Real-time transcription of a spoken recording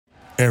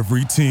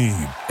Every team,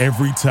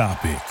 every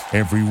topic,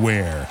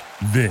 everywhere.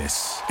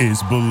 This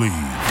is Believe.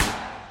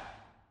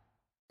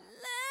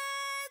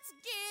 Let's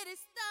get it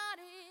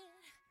started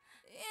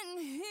in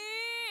here.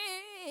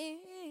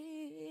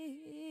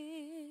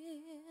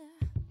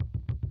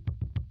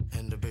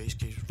 And the bass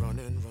keeps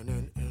running and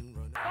running. 5 seconds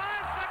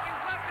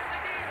left in the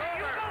game.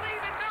 You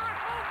believe in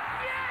miracles?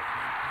 Yes!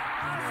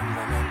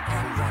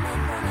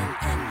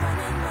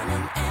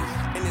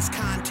 In this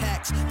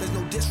context, there's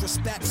no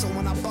disrespect, so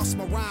when I bust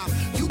my rhyme,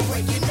 you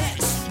break your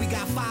necks. We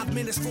got 5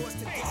 minutes for us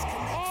to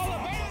disconnect. All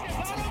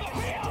available on the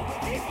field.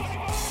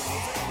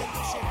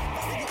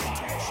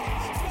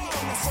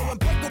 So and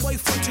break away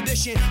from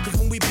tradition, cause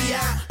when we be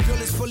out,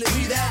 girl, it's fully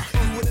be that. You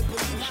wouldn't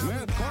believe how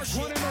Left push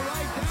one in the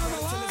right down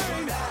the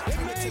line. It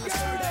may go.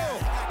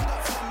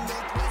 Go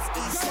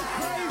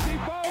crazy,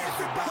 folks.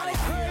 Go crazy.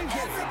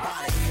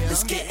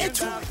 let's get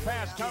into it.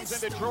 Pass comes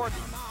into Jordan.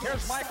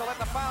 Here's Michael at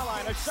the foul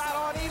line. A shot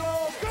on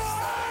Elo.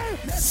 Good!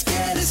 Let's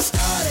get it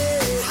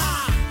started.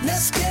 Ha!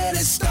 Let's get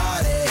it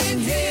started in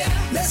here.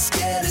 Let's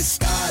get it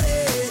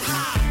started.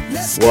 Ha!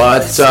 Let's get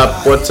What's it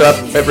up? What's up,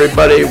 started.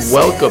 everybody? Let's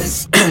Welcome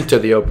get it to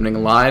the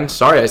opening line.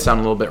 Sorry I sound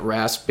a little bit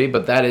raspy,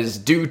 but that is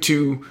due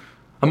to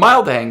a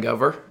mild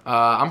hangover.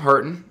 I'm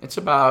hurting. It's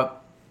about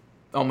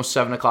almost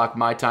 7 o'clock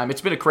my time.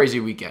 It's been a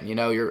crazy weekend. You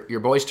know, your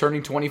boy's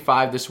turning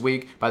 25 this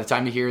week. By the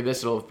time you hear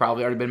this, it'll have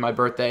probably already been my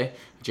birthday,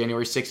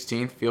 January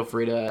 16th. Feel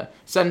free to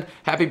send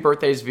happy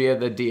birthdays via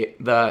the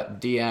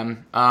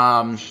DM.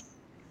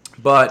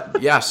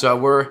 But yeah, so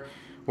we're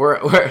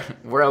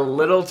a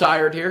little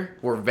tired here.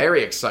 We're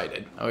very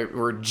excited.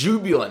 We're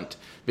jubilant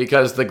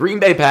because the Green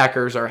Bay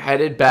Packers are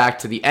headed back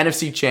to the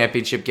NFC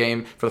Championship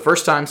game for the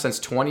first time since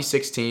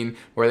 2016,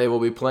 where they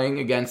will be playing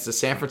against the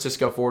San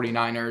Francisco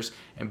 49ers.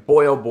 And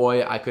boy, oh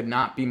boy, I could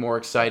not be more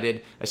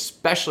excited,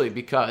 especially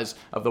because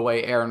of the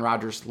way Aaron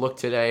Rodgers looked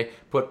today,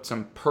 put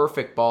some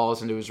perfect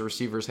balls into his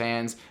receivers'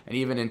 hands, and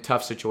even in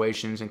tough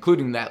situations,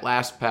 including that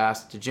last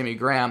pass to Jimmy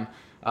Graham,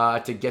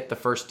 to get the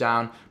first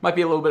down. Might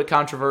be a little bit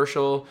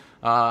controversial,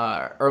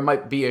 or it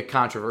might be a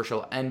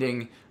controversial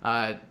ending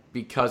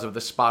because of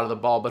the spot of the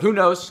ball. But who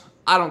knows?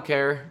 I don't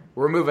care.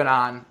 We're moving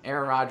on.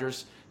 Aaron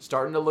Rodgers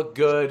starting to look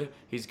good.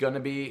 He's going to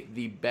be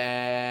the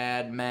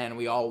bad man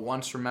we all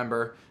once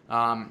remember.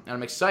 And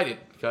I'm excited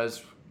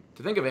because,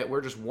 to think of it,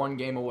 we're just one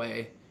game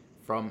away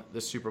from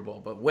the Super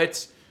Bowl. But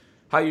Wits,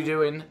 how you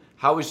doing?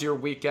 How was your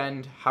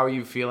weekend? How are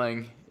you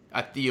feeling?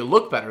 You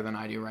look better than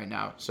I do right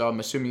now, so I'm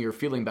assuming you're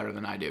feeling better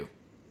than I do.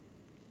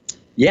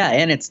 Yeah,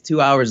 and it's 2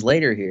 hours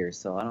later here,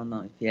 so I don't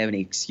know if you have any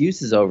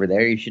excuses over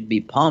there. You should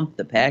be pumped.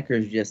 The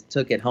Packers just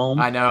took it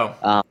home. I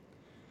know.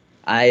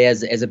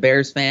 As a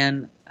Bears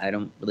fan, I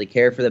don't really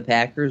care for the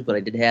Packers, but I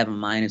did have a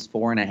minus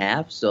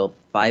 4.5, so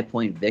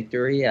 5-point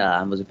victory.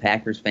 I was a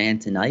Packers fan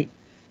tonight.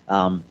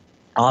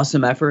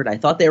 Awesome effort. I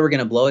thought they were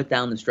going to blow it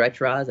down the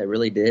stretch, Roz. I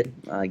really did.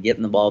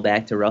 Getting the ball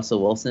back to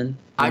Russell Wilson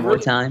one more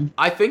time.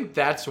 I think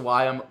that's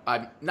why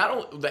I'm not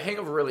only the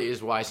hangover really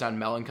is why I sound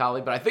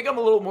melancholy, but I think I'm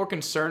a little more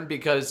concerned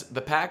because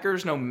the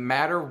Packers, no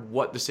matter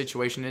what the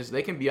situation is,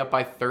 they can be up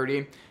by 30,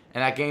 and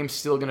that game's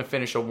still going to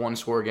finish a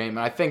one-score game. And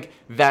I think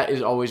that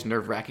is always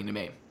nerve-wracking to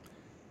me.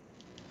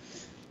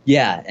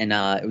 Yeah, and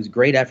it was a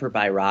great effort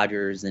by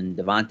Rodgers, and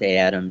Devontae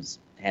Adams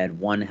had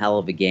one hell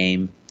of a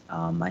game.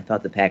 I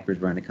thought the Packers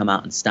were going to come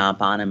out and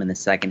stomp on him in the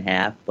second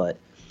half, but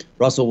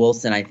Russell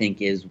Wilson, I think,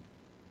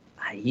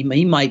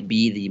 he might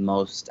be the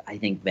most, I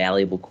think,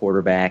 valuable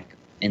quarterback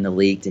in the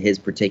league to his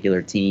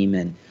particular team,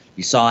 and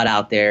you saw it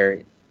out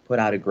there, put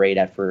out a great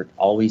effort,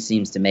 always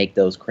seems to make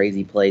those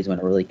crazy plays when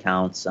it really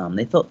counts.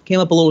 They came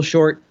up a little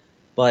short,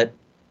 but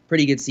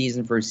pretty good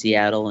season for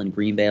Seattle, and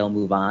Green Bay will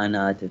move on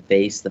to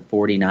face the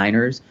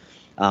 49ers.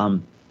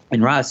 And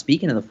Ross,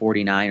 speaking of the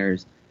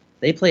 49ers,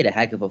 they played a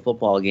heck of a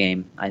football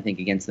game, I think,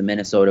 against the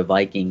Minnesota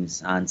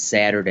Vikings on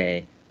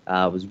Saturday.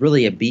 It was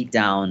really a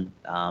beatdown.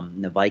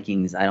 The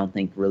Vikings, I don't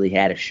think, really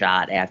had a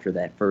shot after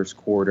that first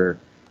quarter.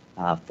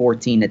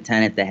 14-10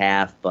 at the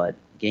half, but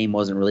game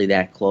wasn't really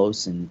that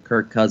close, and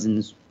Kirk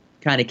Cousins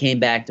kind of came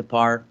back to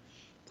par,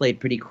 played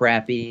pretty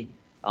crappy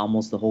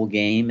almost the whole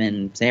game,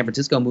 and San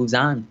Francisco moves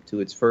on to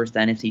its first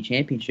NFC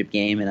Championship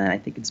game, and I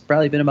think it's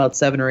probably been about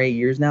 7 or 8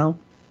 years now.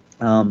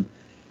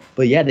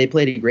 But yeah, they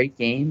played a great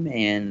game,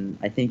 and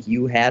I think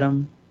you had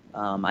them.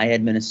 I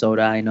had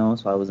Minnesota, I know,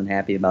 so I wasn't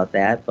happy about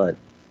that. But,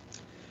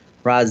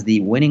 Roz, the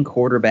winning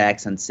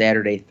quarterbacks on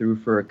Saturday threw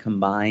for a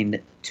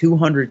combined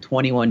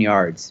 221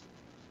 yards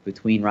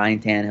between Ryan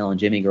Tannehill and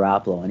Jimmy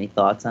Garoppolo. Any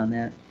thoughts on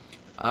that?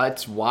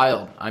 It's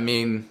wild. I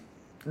mean,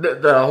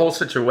 the whole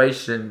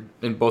situation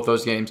in both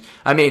those games.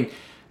 I mean,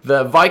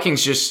 the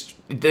Vikings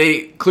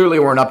they clearly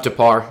weren't up to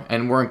par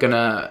and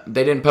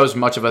they didn't pose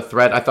much of a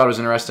threat. I thought it was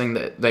interesting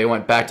that they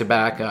went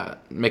back-to-back,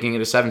 making it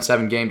a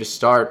 7-7 game to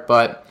start,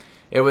 but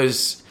it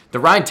was the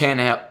Ryan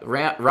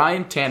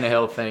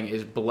Tannehill thing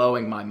is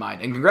blowing my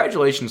mind. And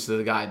congratulations to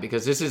the guy,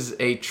 because this is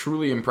a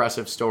truly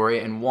impressive story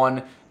and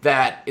one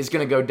that is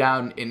going to go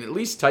down in at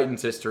least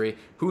Titans history.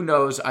 Who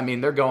knows? I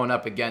mean, they're going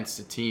up against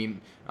a team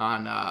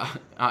on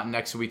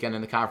next weekend in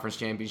the conference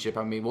championship.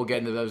 I mean, we'll get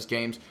into those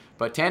games.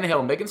 But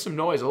Tannehill making some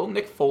noise, a little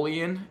Nick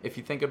Foleman, if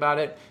you think about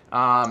it.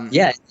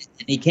 Yeah,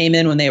 and he came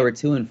in when they were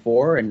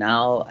 2-4, and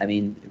now, I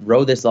mean,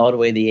 rode this all the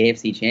way to the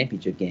AFC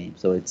Championship game.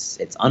 So it's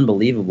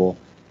unbelievable.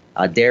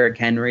 Derrick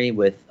Henry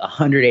with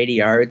 180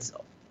 yards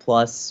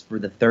plus for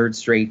the third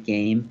straight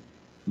game,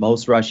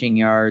 most rushing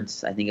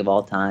yards, I think, of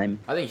all time.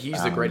 I think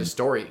he's the greatest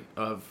story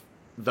of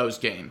those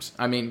games.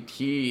 I mean,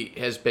 he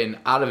has been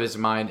out of his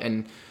mind,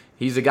 and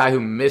he's a guy who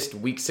missed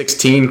Week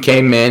 16,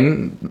 came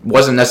in,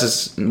 wasn't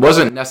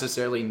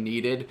necessarily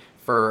needed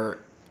for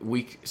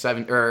Week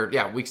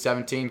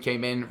 17,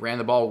 came in, ran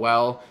the ball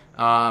well.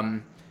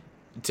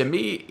 To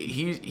me,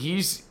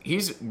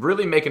 he's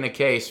really making a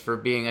case for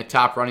being a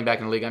top running back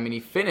in the league. I mean, he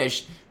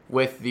finished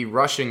with the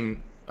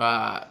rushing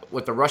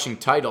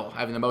title,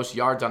 having the most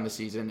yards on the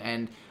season,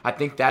 and I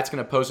think that's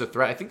going to pose a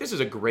threat. I think this is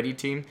a gritty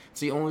team.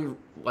 It's the only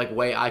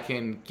way I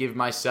can give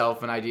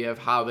myself an idea of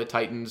how the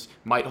Titans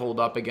might hold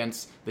up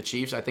against the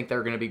Chiefs. I think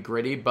they're going to be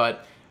gritty,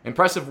 but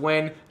impressive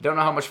win. Don't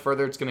know how much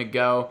further it's going to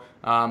go,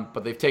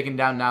 but they've taken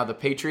down now the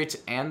Patriots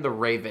and the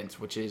Ravens,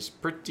 which is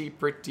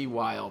pretty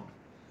wild.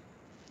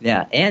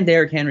 Yeah, and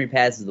Derrick Henry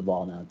passes the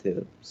ball now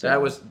too.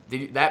 So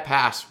that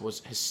pass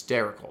was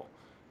hysterical.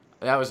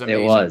 That was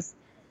amazing. It was.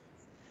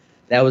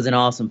 That was an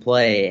awesome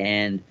play,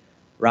 and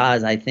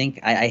Roz, I think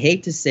I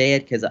hate to say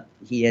it because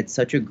he had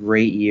such a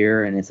great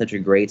year and it's such a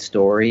great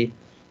story.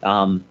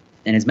 And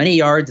as many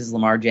yards as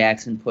Lamar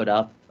Jackson put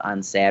up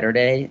on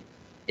Saturday,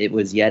 it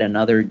was yet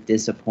another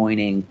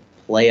disappointing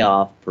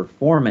playoff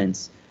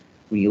performance.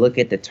 When you look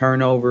at the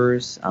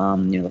turnovers,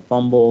 the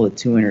fumble, the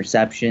 2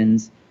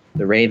 interceptions,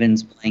 the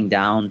Ravens playing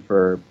down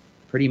for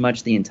pretty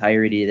much the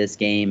entirety of this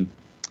game,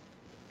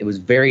 it was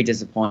very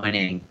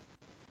disappointing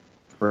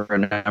for a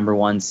number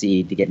 1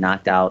 seed to get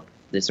knocked out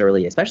this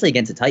early, especially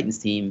against a Titans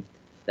team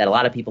that a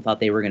lot of people thought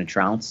they were going to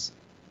trounce.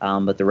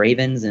 But the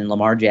Ravens and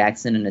Lamar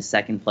Jackson in his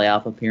second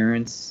playoff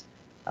appearance,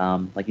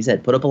 like you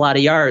said, put up a lot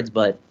of yards,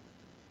 but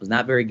was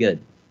not very good.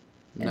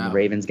 And the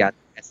Ravens got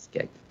their ass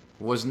kicked.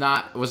 Was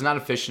not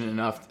efficient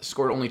enough.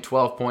 Scored only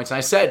 12 points. And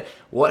I said,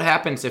 what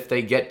happens if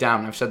they get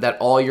down? I've said that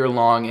all year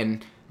long,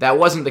 and that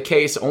wasn't the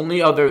case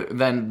only other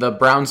than the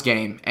Browns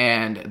game.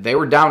 And they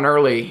were down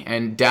early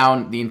and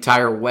down the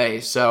entire way.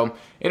 So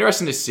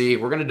interesting to see.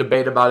 We're going to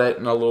debate about it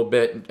in a little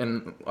bit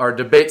in our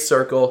debate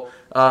circle.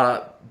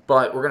 But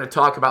we're going to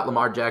talk about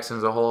Lamar Jackson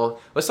as a whole.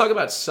 Let's talk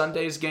about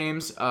Sunday's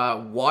games.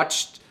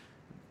 Watched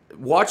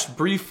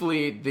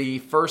briefly the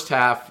first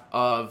half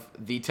of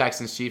the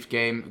Texans-Chiefs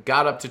game.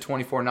 Got up to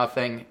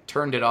 24-0.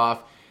 Turned it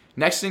off.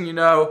 Next thing you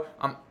know,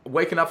 I'm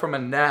waking up from a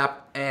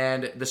nap,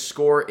 and the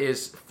score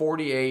is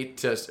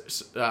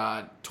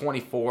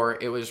 48-24.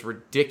 It was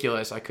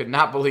ridiculous. I could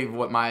not believe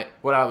what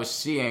I was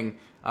seeing.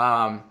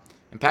 And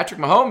Patrick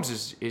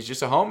Mahomes is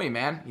just a homie,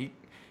 man.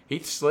 He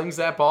slings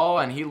that ball,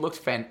 and he looked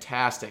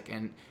fantastic.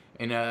 And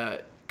in a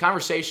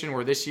conversation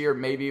where this year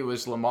maybe it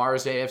was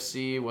Lamar's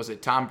AFC, was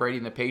it Tom Brady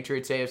and the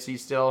Patriots AFC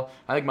still?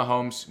 I think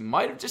Mahomes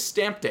might have just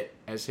stamped it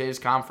as his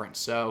conference.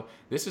 So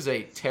this is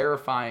a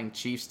terrifying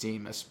Chiefs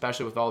team,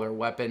 especially with all their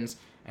weapons,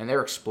 and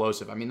they're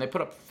explosive. I mean, they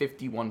put up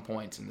 51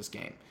 points in this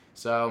game.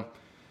 So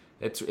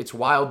it's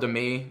wild to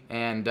me,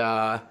 and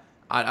I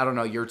don't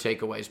know your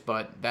takeaways,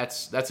 but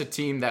that's a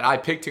team that I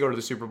picked to go to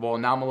the Super Bowl,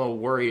 and now I'm a little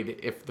worried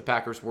if the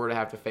Packers were to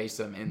have to face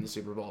them in the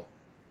Super Bowl.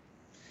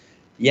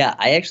 Yeah,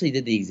 I actually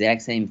did the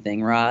exact same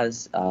thing,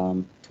 Roz.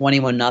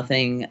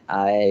 21-0.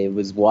 I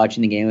was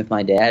watching the game with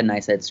my dad, and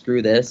I said,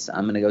 screw this.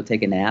 I'm going to go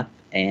take a nap.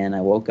 And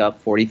I woke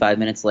up 45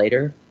 minutes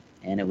later,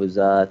 and it was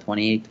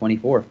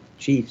 28-24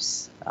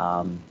 Chiefs.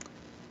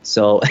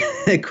 So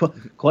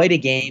quite a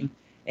game,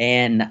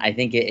 and I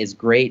think it is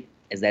great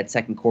as that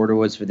second quarter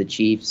was for the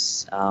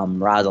Chiefs.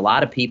 Roz, a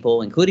lot of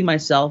people, including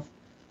myself,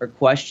 are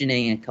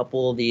questioning a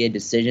couple of the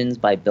decisions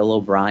by Bill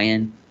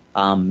O'Brien.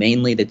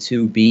 Mainly the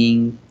two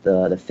being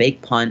the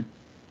fake punt,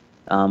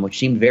 which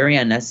seemed very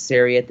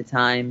unnecessary at the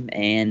time,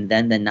 and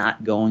then the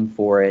not going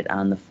for it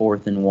on the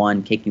 4th and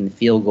 1, kicking the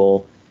field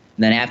goal.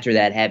 And then after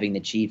that, having the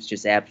Chiefs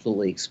just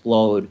absolutely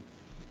explode.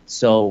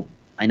 So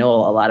I know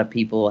a lot of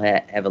people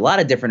have a lot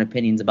of different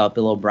opinions about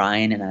Bill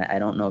O'Brien, and I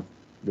don't know if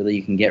really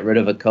you can get rid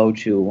of a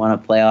coach who won a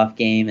playoff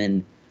game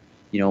and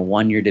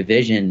won your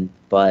division,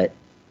 but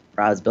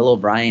Bill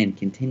O'Brien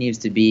continues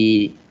to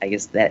be, I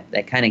guess,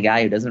 that kind of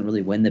guy who doesn't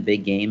really win the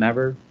big game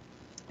ever.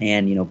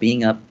 And,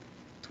 being up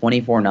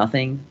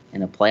 24-0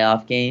 in a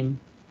playoff game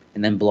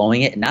and then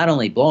blowing it, and not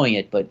only blowing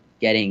it, but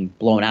getting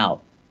blown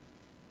out.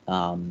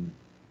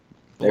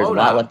 There's a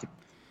lot left.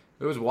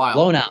 It was wild.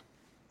 Blown out.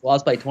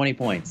 Lost by 20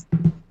 points.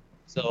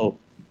 So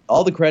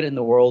all the credit in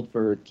the world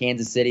for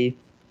Kansas City.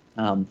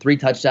 3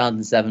 touchdowns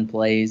in 7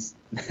 plays.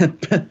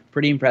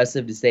 Pretty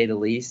impressive to say the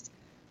least.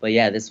 But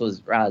yeah, this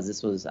was,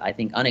 I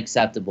think,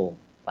 unacceptable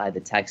by the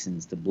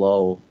Texans to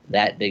blow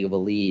that big of a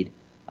lead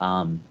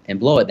and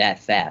blow it that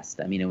fast.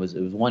 I mean, it was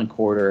 1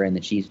 quarter, and the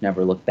Chiefs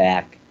never looked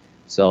back.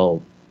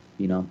 So,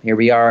 here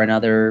we are,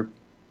 another,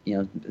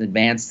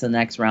 advance to the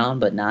next round,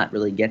 but not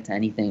really get to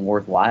anything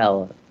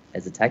worthwhile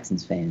as a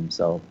Texans fan.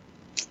 So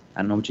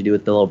I don't know what you do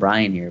with Bill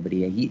O'Brien here, but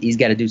he's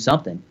got to do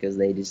something because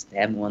they just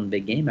haven't won the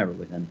big game ever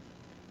with him.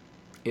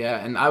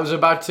 Yeah, and I was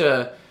about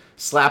to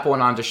slap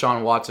one on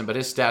Deshaun Watson, but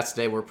his stats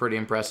today were pretty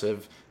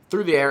impressive.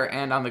 Through the air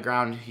and on the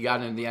ground, he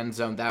got into the end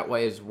zone that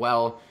way as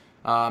well.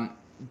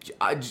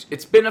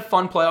 It's been a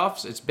fun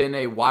playoffs. It's been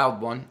a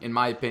wild one, in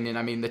my opinion.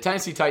 I mean, the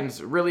Tennessee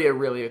Titans really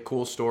a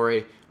cool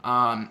story,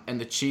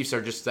 and the Chiefs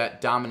are just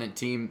that dominant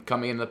team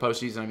coming into the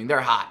postseason. I mean,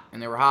 they're hot,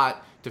 and they were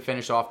hot to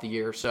finish off the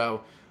year.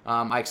 So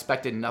I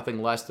expected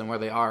nothing less than where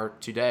they are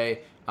today.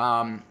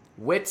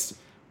 Wits,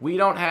 we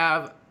don't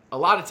have a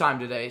lot of time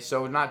today,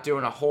 so we're not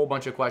doing a whole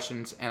bunch of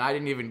questions, and I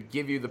didn't even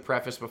give you the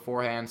preface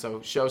beforehand, so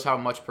it shows how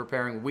much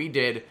preparing we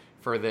did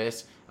for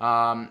this.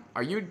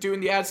 Are you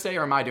doing the ads today,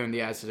 or am I doing the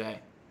ads today?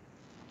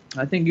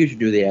 I think you should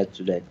do the ads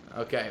today.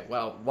 Okay,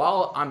 well,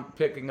 while I'm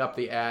picking up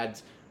the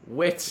ads,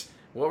 what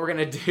we're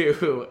going to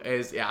do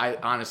is, I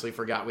honestly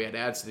forgot we had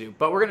ads to do,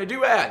 but we're going to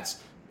do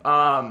ads.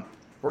 We're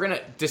going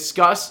to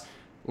discuss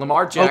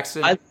Lamar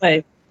Jackson.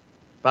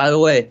 By the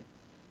way,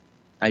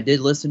 I did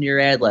listen to your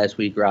ad last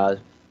week, Roz.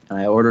 And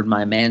I ordered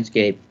my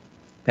Manscaped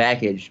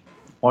package.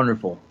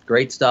 Wonderful.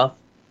 Great stuff.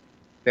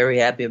 Very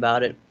happy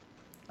about it.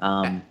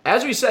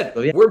 As we said,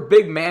 we're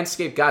big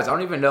Manscaped guys. I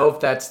don't even know if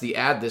that's the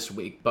ad this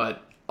week,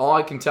 but all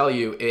I can tell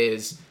you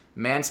is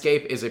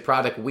Manscaped is a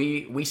product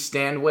we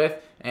stand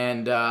with,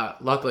 and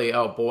luckily,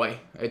 oh boy,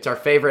 it's our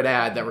favorite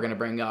ad that we're going to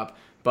bring up.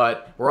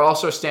 But we're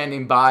also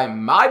standing by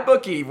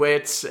MyBookie,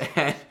 Wits,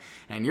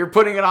 and you're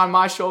putting it on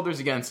my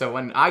shoulders again. So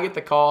when I get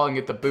the call and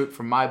get the boot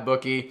from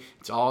MyBookie,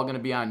 it's all going to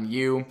be on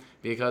you,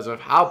 because of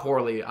how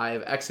poorly I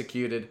have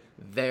executed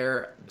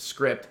their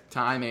script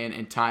time in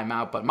and time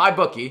out. But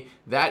MyBookie,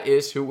 that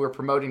is who we're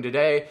promoting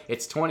today.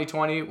 It's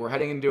 2020. We're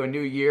heading into a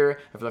new year.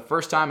 And for the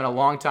first time in a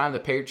long time,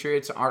 the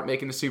Patriots aren't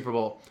making the Super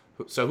Bowl.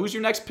 So who's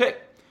your next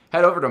pick?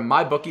 Head over to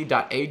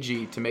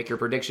mybookie.ag to make your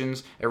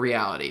predictions a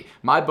reality.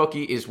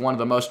 MyBookie is one of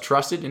the most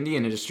trusted in the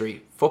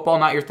industry. Football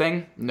not your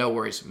thing? No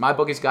worries.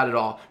 MyBookie's got it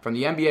all. From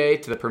the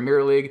NBA to the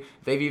Premier League,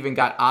 they've even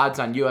got odds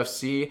on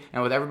UFC.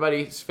 And with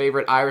everybody's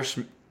favorite Irish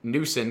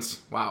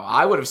nuisance, wow,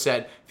 I would have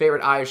said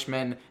favorite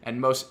Irishman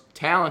and most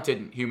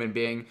talented human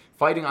being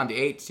fighting on the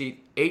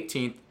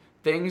 18th,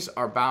 things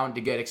are bound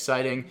to get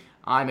exciting.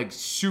 I'm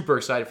super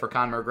excited for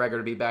Conor McGregor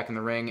to be back in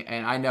the ring,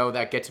 and I know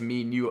that gets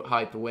me new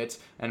hype, Wits,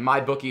 and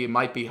MyBookie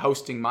might be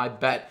hosting my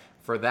bet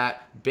for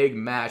that big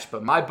match.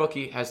 But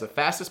MyBookie has the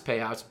fastest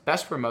payouts,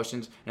 best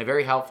promotions, and a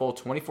very helpful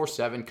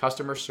 24/7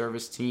 customer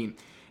service team.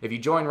 If you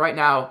join right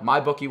now,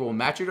 MyBookie will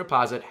match your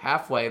deposit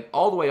halfway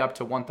all the way up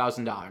to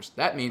 $1,000.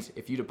 That means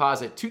if you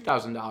deposit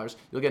 $2,000,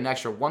 you'll get an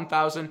extra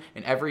 $1,000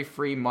 in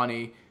free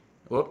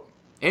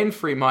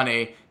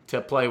money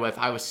to play with.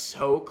 I was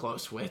so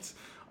close, Wits.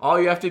 All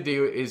you have to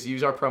do is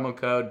use our promo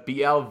code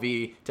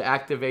BLV to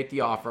activate the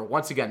offer.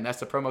 Once again,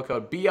 that's the promo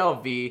code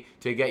BLV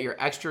to get your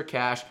extra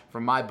cash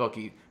from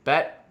MyBookie.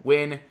 Bet,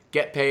 win,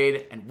 get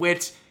paid, and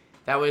Wits,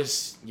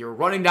 you're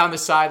running down the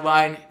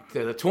sideline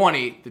to the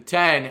 20, the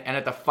 10, and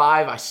at the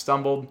 5, I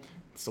stumbled.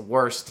 It's the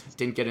worst.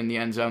 Didn't get in the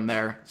end zone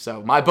there.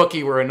 So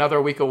MyBookie, we're another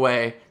week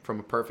away from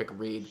a perfect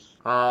read.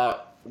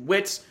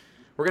 Wits,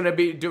 we're going to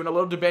be doing a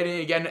little debating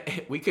again.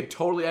 We could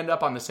totally end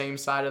up on the same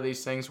side of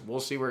these things. We'll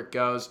see where it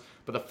goes.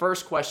 But the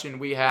first question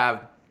we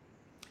have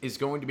is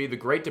going to be the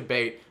great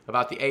debate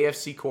about the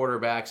AFC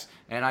quarterbacks.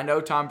 And I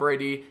know Tom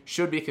Brady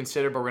should be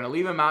considered, but we're going to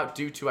leave him out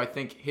due to, I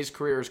think, his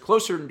career is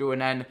closer to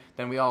an end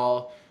than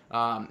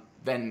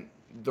than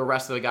the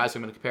rest of the guys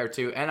I'm going to compare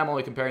to. And I'm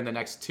only comparing the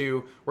next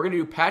two. We're going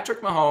to do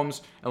Patrick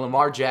Mahomes and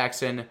Lamar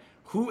Jackson.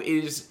 Who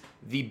is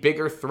the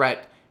bigger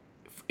threat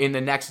in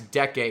the next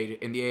decade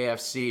in the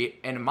AFC?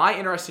 And my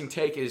interesting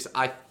take is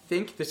I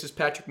think this is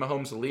Patrick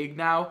Mahomes' league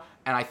now,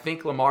 and I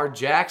think Lamar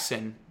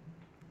Jackson,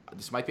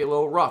 this might be a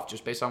little rough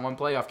just based on one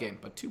playoff game,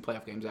 but 2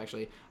 playoff games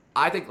actually,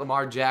 I think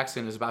Lamar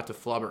Jackson is about to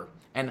flubber.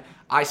 And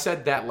I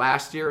said that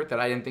last year, that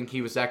I didn't think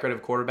he was that great of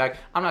a quarterback.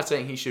 I'm not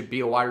saying he should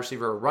be a wide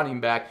receiver or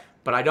running back,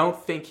 but I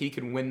don't think he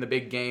can win the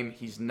big game.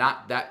 He's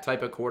not that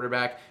type of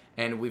quarterback,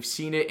 and we've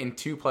seen it in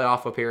 2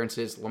 playoff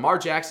appearances. Lamar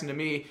Jackson, to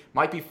me,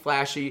 might be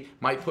flashy,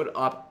 might put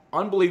up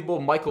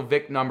unbelievable Michael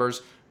Vick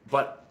numbers,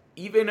 but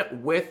even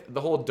with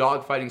the whole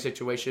dogfighting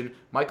situation,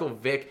 Michael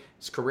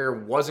Vick's career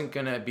wasn't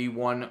going to be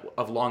one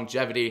of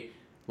longevity.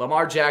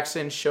 Lamar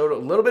Jackson showed a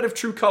little bit of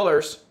true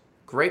colors,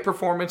 great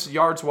performance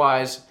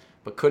yards-wise,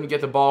 but couldn't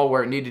get the ball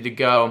where it needed to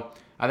go.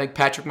 I think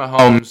Patrick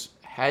Mahomes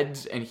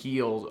heads and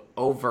heels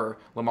over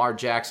Lamar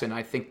Jackson.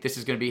 I think this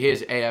is going to be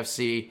his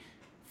AFC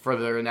for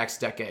the next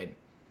decade.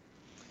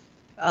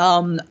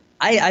 I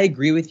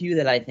agree with you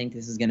that I think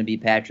this is going to be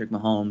Patrick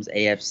Mahomes'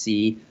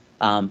 AFC,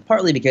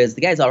 partly because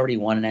the guy's already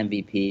won an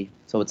MVP,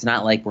 so it's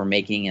not like we're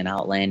making an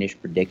outlandish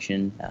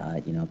prediction.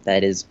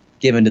 That is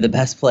given to the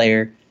best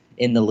player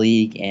in the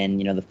league, and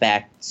the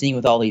fact, seeing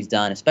with all he's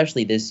done,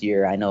 especially this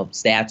year, I know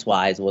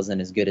stats-wise wasn't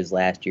as good as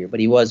last year, but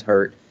he was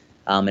hurt,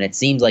 and it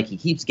seems like he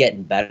keeps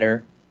getting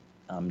better.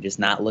 Just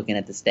not looking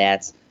at the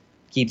stats,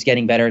 keeps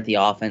getting better at the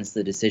offense,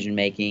 the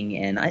decision-making,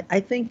 and I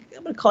think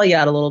I'm going to call you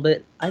out a little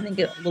bit. I think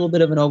a little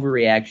bit of an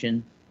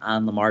overreaction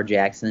on Lamar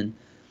Jackson.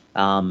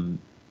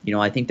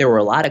 I think there were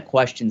a lot of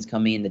questions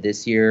coming into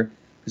this year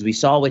because we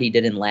saw what he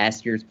did in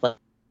last year's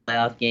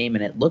playoff game,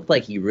 and it looked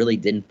like he really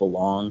didn't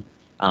belong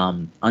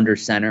under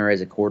center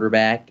as a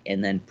quarterback,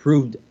 and then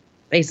proved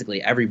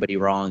basically everybody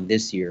wrong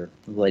this year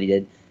with what he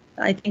did.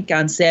 I think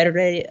on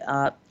Saturday,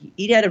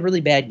 he had a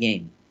really bad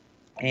game.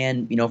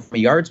 And, from a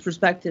yards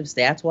perspective,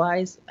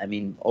 stats-wise, I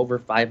mean, over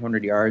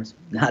 500 yards,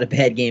 not a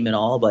bad game at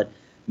all, but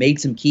made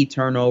some key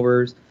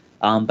turnovers.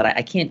 But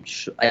I can't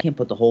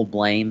put the whole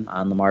blame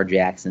on Lamar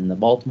Jackson. The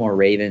Baltimore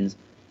Ravens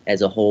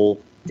as a whole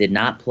did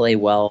not play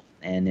well,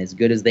 and as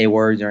good as they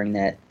were during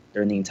the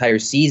entire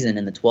season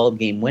and the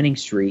 12-game winning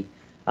streak,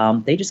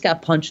 they just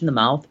got punched in the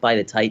mouth by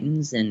the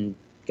Titans and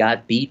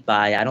got beat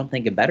by, I don't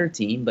think a better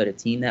team, but a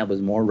team that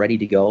was more ready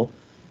to go.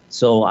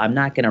 So I'm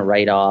not going to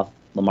write off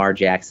Lamar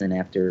Jackson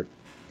after,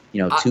 2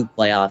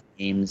 playoff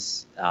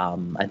games.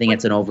 I think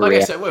it's an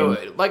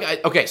overreaction. Like I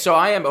said, okay, so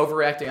I am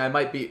overreacting. I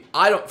might be.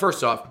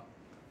 First off.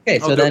 Okay,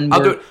 so then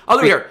I'll do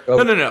it here.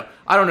 No.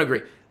 I don't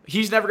agree.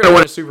 He's never going to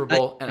win a Super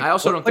Bowl, and I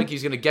also don't think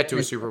he's going to get to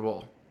a Super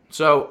Bowl.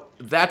 So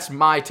that's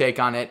my take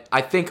on it. I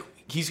think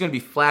he's going to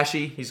be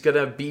flashy. He's going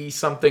to be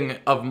something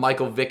of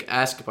Michael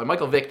Vick-esque, but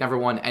Michael Vick never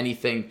won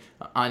anything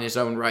on his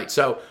own right.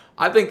 So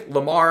I think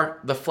Lamar,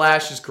 the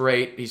flash is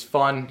great. He's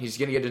fun. He's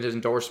going to get his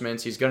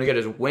endorsements. He's going to get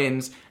his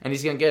wins, and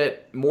he's going to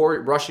get more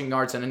rushing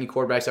yards than any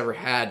quarterback's ever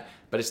had.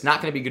 But it's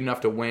not going to be good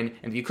enough to win.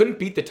 And if you couldn't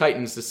beat the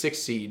Titans, the 6th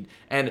seed,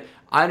 and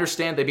I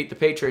understand they beat the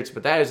Patriots,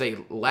 but that is a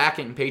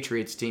lacking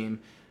Patriots team.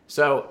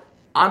 So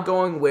I'm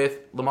going with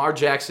Lamar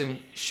Jackson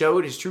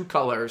showed his true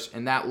colors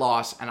in that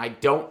loss, and I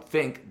don't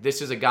think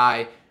this is a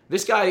guy.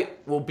 This guy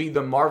will be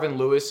the Marvin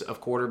Lewis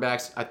of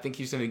quarterbacks. I think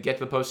he's going to get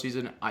to the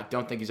postseason. I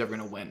don't think he's ever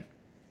going to win.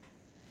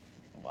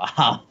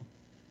 Wow.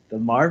 The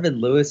Marvin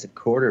Lewis of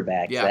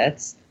quarterbacks. Yeah.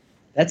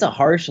 That's a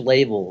harsh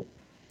label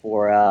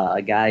for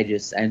a guy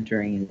just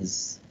entering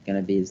going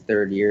to be his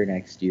 3rd year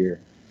next year.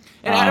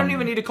 And I don't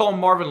even need to call him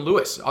Marvin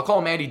Lewis. I'll call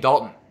him Andy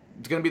Dalton.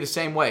 It's going to be the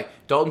same way.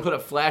 Dalton put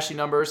up flashy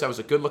numbers. That was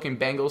a good-looking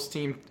Bengals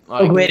team.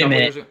 Wait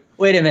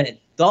a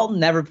minute. Dalton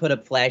never put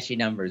up flashy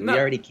numbers. We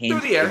already came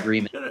to an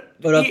agreement.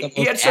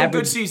 He had some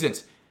good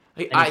seasons.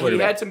 He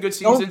had some good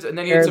seasons, and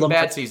then he had some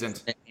bad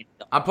seasons.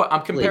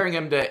 I'm comparing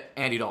him to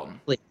Andy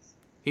Dalton.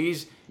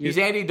 Please. He's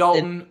Andy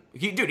Dalton.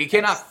 He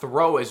cannot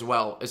throw as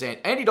well as Andy.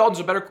 Andy Dalton's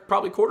a better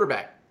probably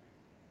quarterback.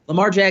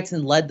 Lamar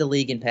Jackson led the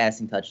league in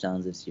passing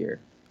touchdowns this year.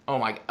 Oh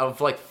my!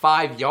 Of like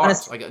 5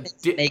 yards,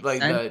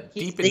 the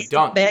deepest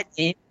dunk. Bad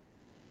game,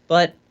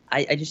 but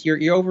I just you're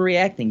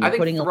overreacting. I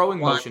think throwing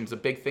motion's a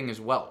big thing as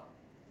well.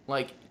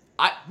 Like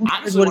I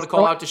honestly want to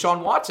call out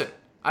Deshaun Watson.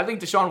 I think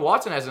Deshaun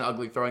Watson has an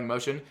ugly throwing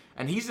motion,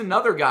 and he's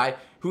another guy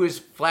who is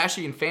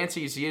flashy and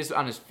fancy as he is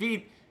on his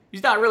feet.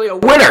 He's not really a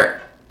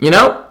winner,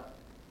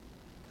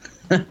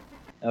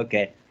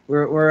 Okay.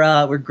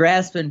 We're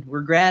grasping.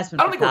 I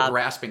don't think we're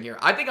grasping here.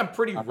 I think I'm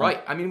pretty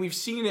right. I mean, we've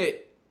seen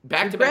it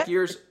back-to-back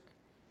years.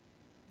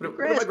 What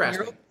am I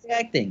grasping? You're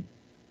overreacting.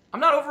 I'm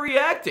not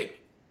overreacting.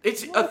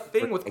 It's a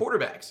thing with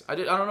quarterbacks. I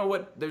don't know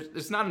what.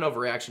 It's not an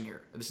overreaction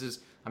here.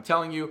 I'm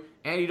telling you,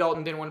 Andy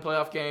Dalton didn't win a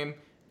playoff game.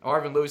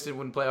 Marvin Lewis didn't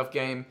win a playoff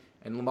game.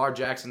 And Lamar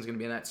Jackson's going to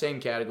be in that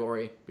same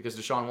category because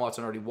Deshaun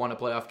Watson already won a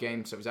playoff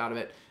game, so he's out of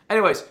it.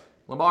 Anyways,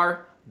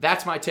 Lamar,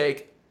 that's my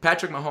take.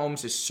 Patrick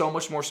Mahomes is so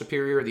much more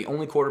superior. The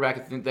only quarterback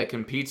I think that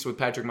competes with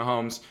Patrick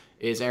Mahomes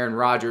is Aaron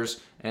Rodgers,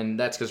 and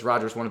that's because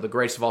Rodgers is one of the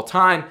greatest of all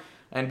time.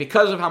 And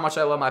because of how much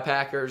I love my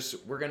Packers,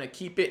 we're going to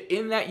keep it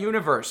in that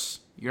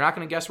universe. You're not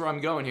going to guess where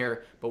I'm going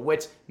here, but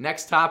what's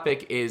next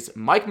topic is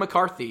Mike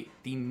McCarthy,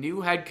 the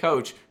new head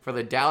coach for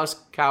the Dallas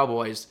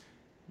Cowboys.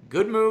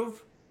 Good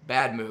move,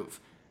 bad move.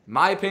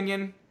 My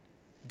opinion,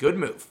 good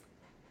move.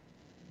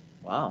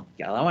 Wow.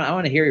 Yeah, I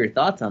want to hear your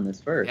thoughts on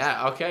this first.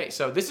 Yeah, okay.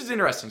 So this is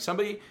interesting.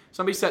 Somebody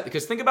said,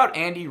 because think about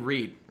Andy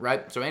Reid,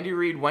 right? So Andy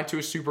Reid went to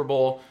a Super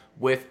Bowl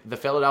with the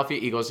Philadelphia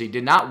Eagles. He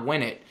did not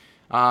win it.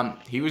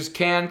 He was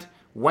canned,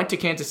 went to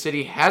Kansas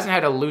City, hasn't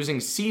had a losing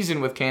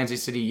season with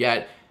Kansas City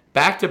yet.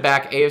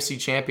 Back-to-back AFC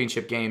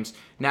Championship games.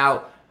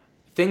 Now,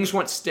 things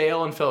went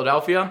stale in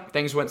Philadelphia.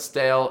 Things went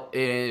stale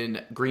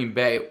in Green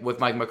Bay with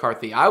Mike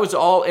McCarthy. I was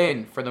all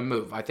in for the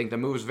move. I think the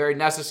move was very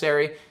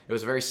necessary. It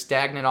was a very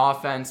stagnant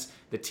offense.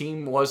 The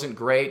team wasn't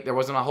great. There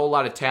wasn't a whole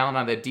lot of talent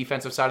on the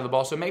defensive side of the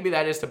ball, so maybe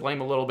that is to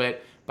blame a little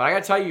bit. But I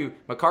got to tell you,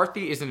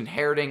 McCarthy is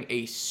inheriting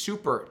a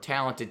super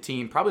talented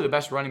team, probably the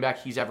best running back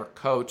he's ever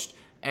coached.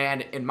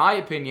 And in my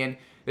opinion,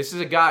 this is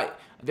a guy,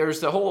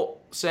 there's the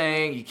whole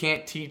saying, you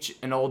can't teach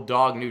an old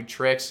dog new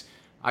tricks.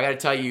 I got to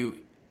tell you,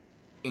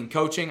 in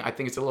coaching, I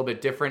think it's a little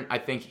bit different. I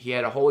think he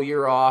had a whole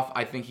year off.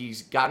 I think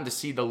he's gotten to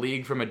see the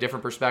league from a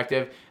different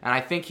perspective. And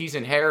I think he's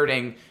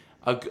inheriting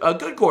a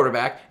good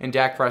quarterback in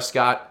Dak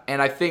Prescott.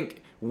 And I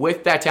think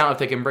with that talent, if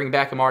they can bring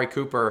back Amari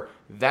Cooper,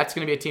 that's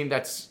going to be a team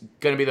that's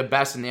going to be the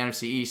best in the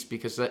NFC East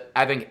because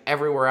I think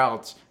everywhere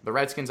else, the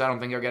Redskins, I don't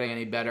think are getting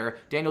any better.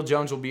 Daniel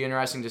Jones will be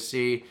interesting to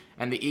see.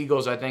 And the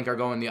Eagles, I think, are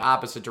going the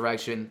opposite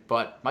direction.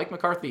 But Mike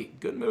McCarthy,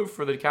 good move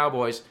for the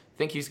Cowboys.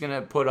 Think he's going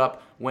to put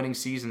up winning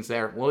seasons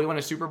there. Will he win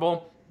a Super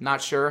Bowl?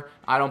 Not sure.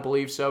 I don't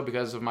believe so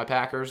because of my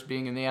Packers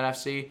being in the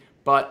NFC.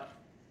 But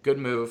good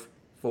move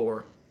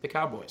for the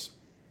Cowboys.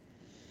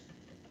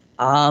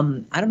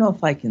 I don't know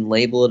if I can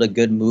label it a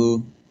good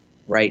move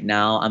right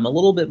now. I'm a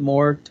little bit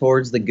more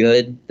towards the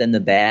good than the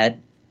bad.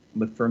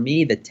 But for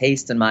me, the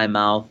taste in my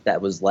mouth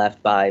that was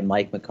left by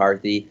Mike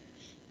McCarthy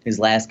his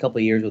last couple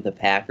of years with the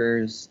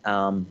Packers,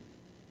 I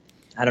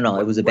don't know.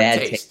 It was a bad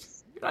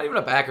taste. You're not even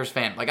a Packers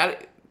fan. Like,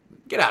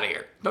 get out of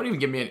here. Don't even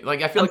give me any.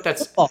 Like, I feel like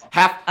that's football.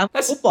 half. I'm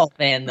a football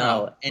fan,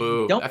 though. No, and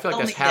boo. don't I feel like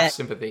tell that's me half that,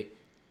 sympathy.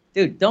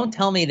 Dude, don't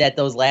tell me that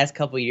those last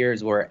couple of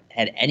years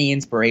had any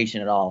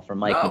inspiration at all from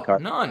Mike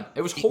McCarthy. None.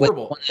 It was He was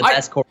horrible. one of the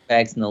best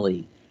quarterbacks in the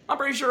league. I'm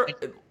pretty sure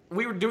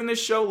we were doing this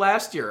show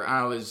last year, and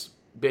I was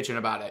bitching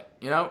about it.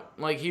 You know,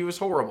 like, he was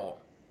horrible.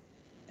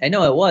 I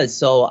know it was.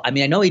 So, I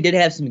mean, I know he did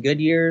have some good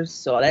years,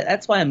 so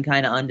that's why I'm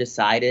kind of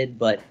undecided.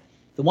 But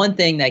the one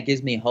thing that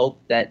gives me hope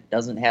that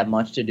doesn't have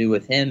much to do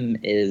with him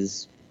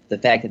is the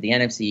fact that the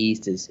NFC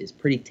East is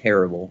pretty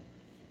terrible.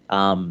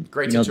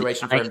 Great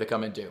situation for him to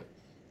come into.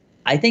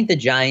 I think the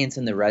Giants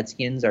and the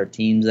Redskins are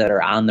teams that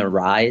are on the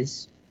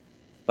rise,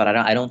 but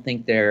I don't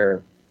think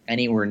they're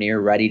anywhere near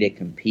ready to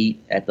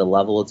compete at the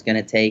level it's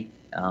going to take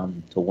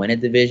to win a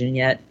division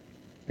yet.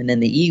 And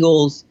then the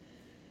Eagles,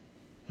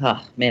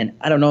 man,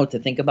 I don't know what to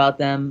think about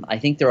them. I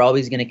think they're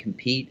always going to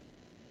compete,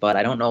 but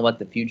I don't know what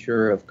the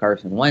future of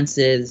Carson Wentz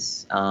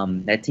is.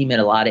 That team had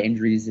a lot of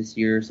injuries this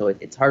year, so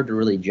it's hard to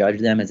really judge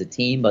them as a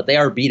team, but they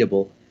are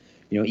beatable.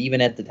 You know,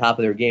 even at the top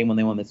of their game when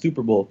they won the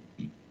Super Bowl,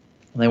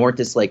 they weren't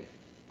this like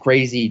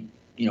crazy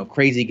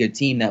good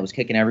team that was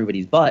kicking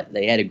everybody's butt.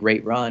 They had a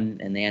great run,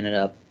 and they ended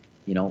up,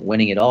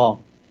 winning it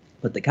all.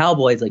 But the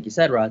Cowboys, like you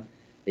said, Rod,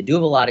 they do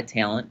have a lot of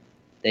talent.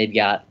 They've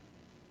got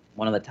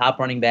one of the top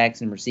running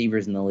backs and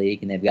receivers in the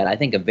league, and they've got, I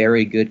think, a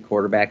very good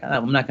quarterback.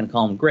 I'm not going to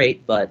call him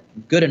great, but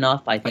good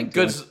enough, I think.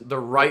 Good's the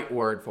right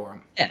word for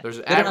him. Yeah, there's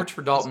average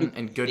for Dalton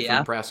and good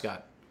for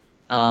Prescott.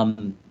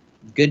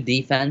 Good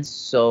defense.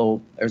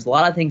 So there's a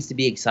lot of things to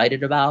be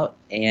excited about,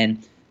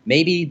 and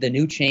maybe the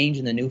new change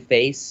and the new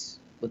face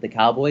with the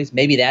Cowboys,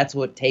 maybe that's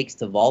what it takes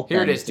to vault them.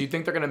 Here it is. Do you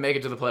think they're going to make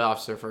it to the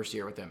playoffs their first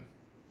year with him?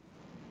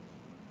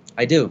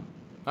 I do.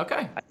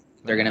 Okay.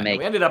 They're going to make it.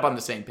 We ended up on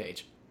the same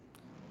page.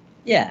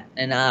 Yeah,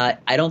 and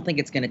I don't think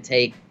it's going to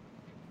take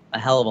a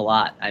hell of a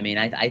lot. I mean,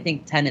 I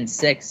think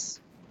 10-6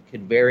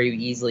 could very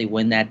easily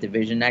win that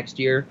division next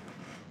year.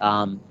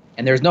 And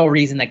there's no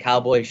reason the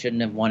Cowboys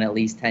shouldn't have won at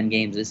least 10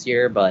 games this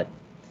year, but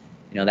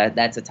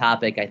that's a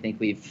topic I think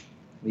we've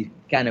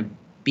kind of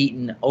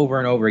beaten over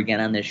and over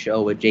again on this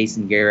show with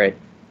Jason Garrett.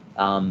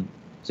 So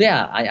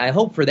yeah, I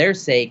hope for their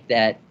sake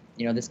that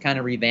this kind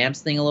of revamps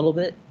thing a little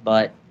bit,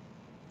 but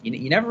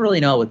you never really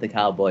know with the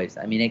Cowboys.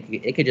 I mean,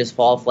 it could just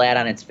fall flat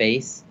on its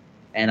face,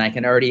 and I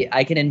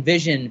can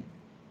envision,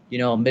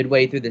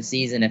 midway through the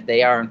season, if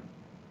they aren't,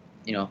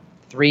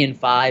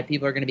 3-5,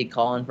 people are going to be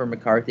calling for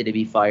McCarthy to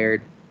be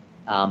fired.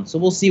 So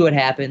we'll see what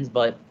happens,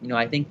 but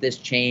I think this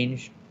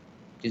change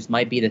just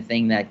might be the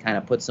thing that kind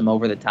of puts them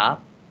over the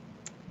top.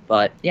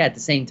 But yeah, at the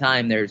same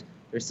time, there's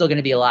still going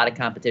to be a lot of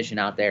competition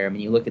out there. I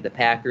mean, you look at the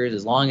Packers,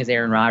 as long as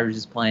Aaron Rodgers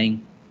is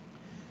playing.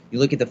 You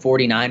look at the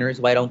 49ers,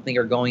 who I don't think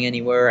are going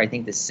anywhere. I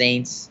think the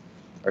Saints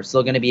are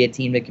still going to be a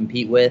team to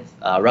compete with.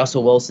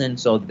 Russell Wilson.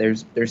 So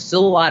there's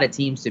still a lot of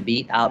teams to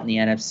beat out in the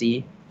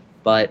NFC,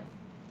 but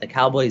the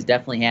Cowboys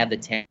definitely have the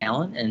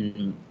talent,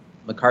 and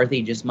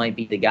McCarthy just might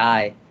be the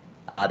guy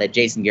that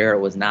Jason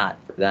Garrett was not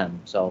for them.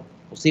 So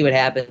we'll see what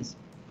happens.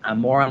 I'm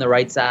more on the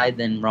right side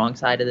than wrong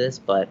side of this,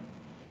 but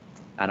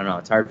I don't know.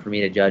 It's hard for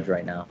me to judge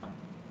right now.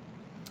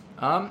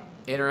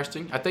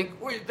 Interesting. I think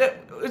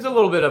there's a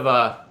little bit of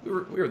we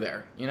were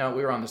there. We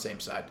were on the same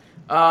side.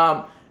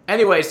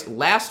 Anyways,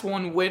 last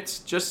one, Wits,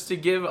 just to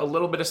give a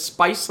little bit of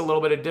spice, a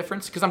little bit of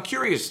difference, because I'm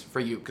curious for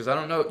you, because I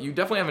don't know, you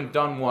definitely haven't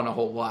done one a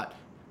whole lot.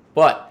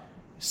 But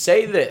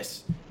say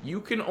this: you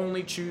can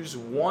only choose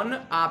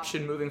one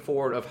option moving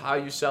forward of how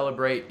you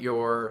celebrate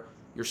your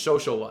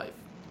social life,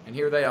 and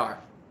here they are: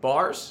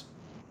 bars,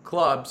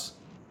 clubs,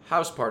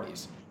 house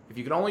parties. If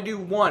you could only do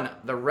one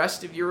the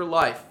rest of your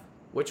life,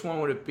 which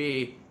one would it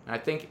be? And I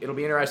think it'll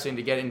be interesting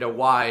to get into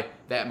why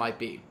that might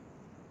be.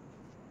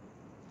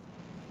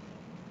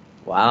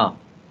 Wow.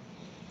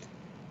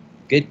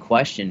 Good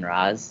question,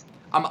 Roz.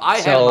 I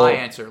have my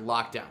answer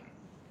locked down.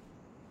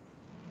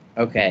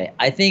 Okay.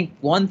 I think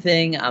one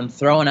thing, I'm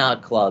throwing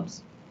out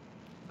clubs.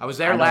 I was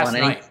there last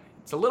night.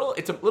 It's a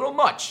little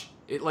much.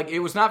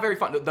 It was not very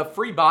fun. The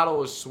free bottle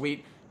was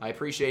sweet. I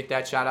appreciate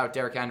that. Shout out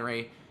Derrick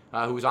Henry,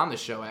 who was on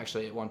this show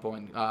actually at one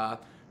point. A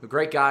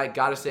great guy,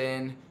 got us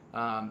in.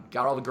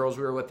 Got all the girls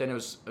we were with in. It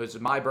was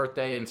my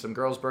birthday and some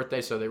girls'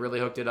 birthday, so they really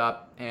hooked it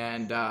up.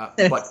 And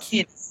but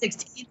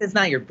 16th is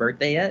not your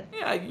birthday yet.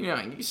 Yeah,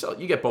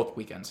 you get both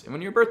weekends. And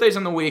when your birthday's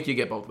in the week, you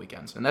get both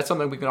weekends, and that's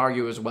something we can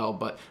argue as well.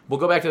 But we'll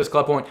go back to this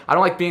club point. I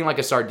don't like being like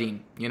a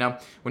sardine.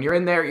 When you're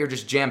in there, you're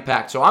just jam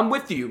packed. So I'm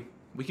with you.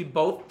 We could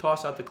both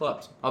toss out the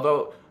clubs.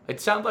 Although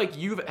it sounds like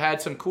you've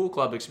had some cool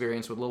club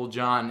experience with Lil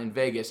Jon in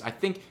Vegas. I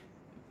think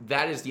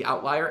that is the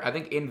outlier. I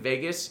think in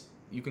Vegas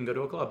you can go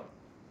to a club.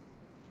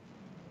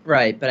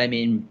 Right, but I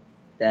mean,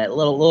 that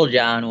Lil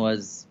Jon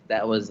was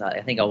I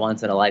think a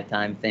once in a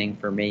lifetime thing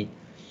for me.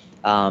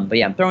 But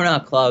yeah, I'm throwing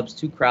out clubs,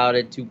 too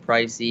crowded, too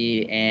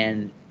pricey,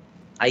 and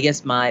I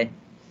guess my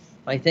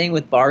thing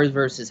with bars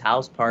versus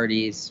house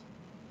parties,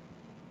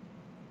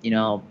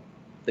 the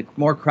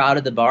more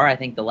crowded the bar, I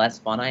think the less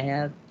fun I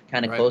have,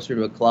 kind of closer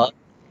to a club.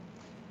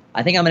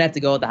 I think I'm going to have to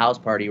go with the house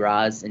party,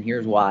 Roz, and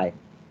here's why.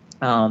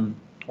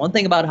 One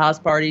thing about house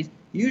parties,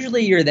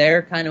 usually you're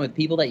there kind of with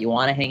people that you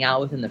want to hang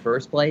out with in the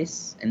first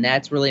place, and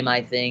that's really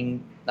my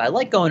thing. I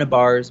like going to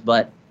bars,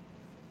 but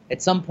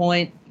at some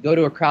point, you go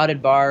to a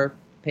crowded bar,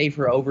 pay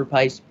for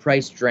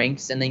overpriced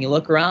drinks, and then you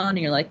look around and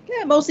you're like,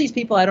 yeah, most of these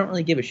people I don't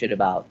really give a shit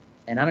about,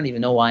 and I don't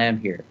even know why I'm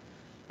here.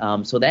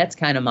 So that's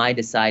kind of my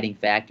deciding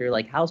factor.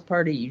 Like house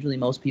party, usually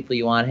most people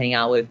you want to hang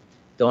out with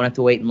don't have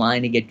to wait in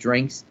line to get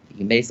drinks. You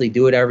can basically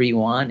do whatever you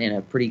want in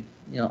a pretty,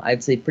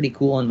 I'd say pretty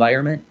cool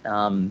environment.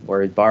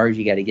 Whereas bars,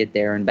 you got to get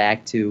there and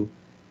back to.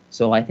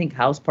 So I think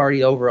house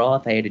party overall,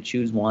 if I had to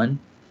choose one,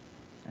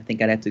 I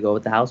think I'd have to go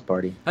with the house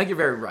party. I think you're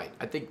very right.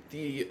 I think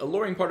the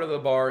alluring part of the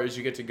bar is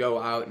you get to go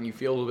out and you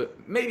feel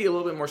maybe a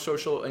little bit more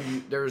social,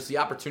 and there's the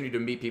opportunity to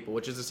meet people,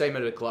 which is the same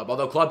at a club.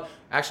 Although club,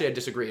 actually I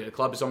disagree. At a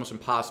club, it's almost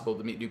impossible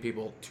to meet new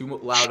people. Too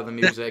loud of the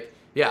music.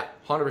 Yeah,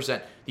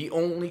 100%. The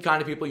only kind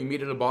of people you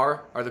meet at a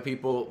bar are the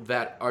people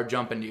that are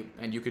jumping you,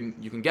 and you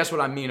can guess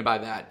what I mean by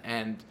that.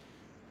 And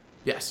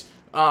yes,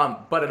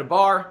 but at a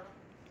bar,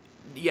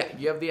 yeah,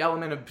 you have the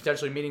element of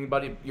potentially meeting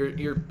buddy.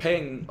 You're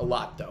paying a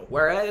lot though.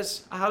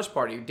 Whereas a house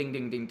party, ding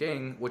ding ding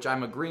ding, which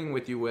I'm agreeing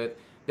with you with,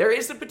 there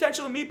is the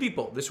potential to meet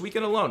people. This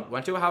weekend alone,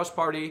 went to a house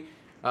party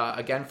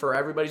again for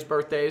everybody's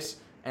birthdays,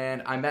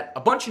 and I met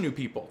a bunch of new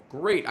people.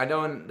 Great. I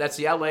know that's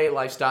the LA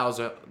lifestyle.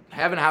 So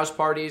having house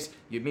parties,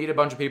 you meet a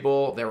bunch of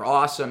people. They're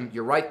awesome.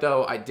 You're right,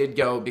 though. I did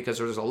go because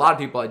there was a lot of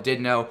people I did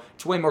know.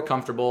 It's way more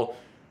comfortable.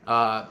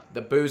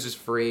 The booze is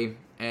free.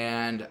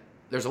 And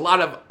there's a lot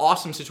of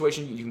awesome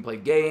situations. You can play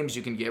games.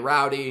 You can get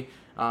rowdy.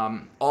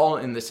 All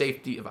in the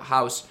safety of a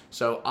house.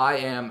 So I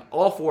am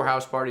all for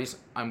house parties.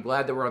 I'm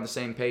glad that we're on the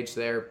same page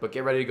there. But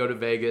get ready to go to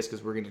Vegas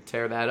because we're going to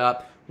tear that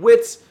up.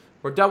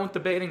 We're done with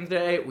debating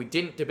today. We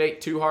didn't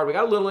debate too hard. We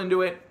got a little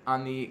into it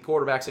on the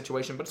quarterback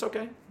situation, but it's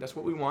okay. That's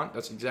what we want.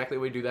 That's exactly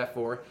what we do that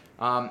for.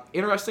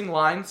 Interesting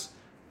lines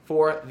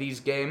for these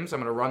games. I'm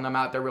going to run them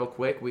out there real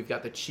quick. We've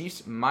got the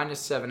Chiefs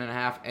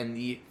 -7.5 and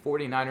the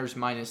 49ers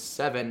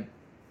 -7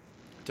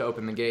 to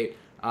open the gate.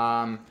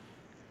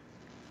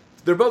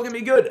 They're both going to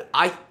be good.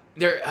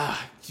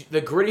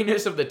 The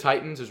grittiness of the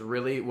Titans is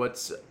really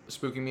what's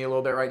spooking me a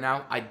little bit right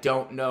now. I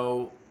don't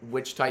know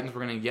which Titans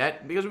we're going to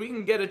get because we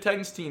can get a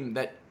Titans team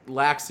that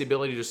lacks the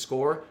ability to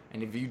score,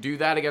 and if you do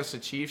that against the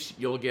Chiefs,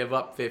 you'll give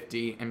up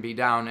 50 and be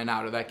down and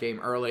out of that game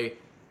early.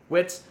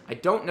 Wits, I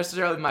don't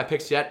necessarily have my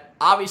picks yet.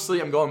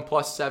 Obviously, I'm going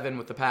 +7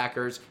 with the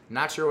Packers.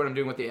 Not sure what I'm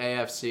doing with the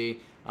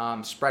AFC.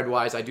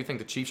 Spread-wise, I do think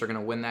the Chiefs are going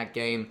to win that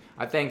game.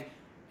 I think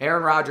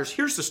Aaron Rodgers,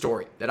 here's the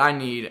story that I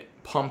need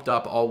pumped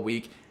up all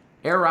week.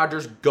 Aaron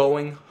Rodgers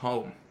going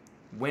home,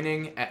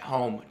 winning at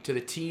home to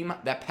the team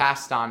that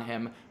passed on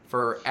him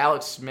for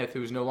Alex Smith,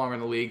 who's no longer in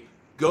the league.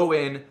 Go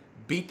in,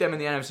 beat them in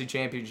the NFC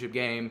Championship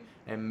game,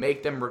 and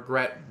make them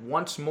regret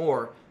once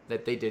more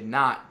that they did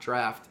not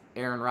draft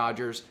Aaron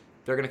Rodgers.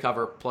 They're going to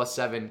cover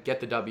 +7, get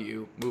the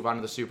W, move on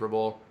to the Super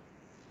Bowl.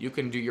 You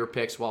can do your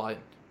picks while I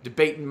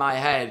debate in my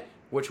head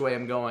which way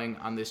I'm going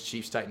on this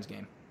Chiefs-Titans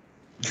game.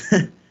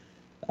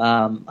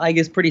 I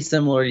guess pretty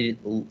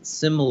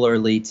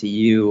similarly to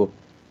you,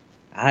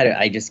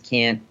 I just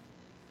can't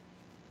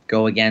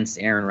go against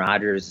Aaron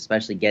Rodgers,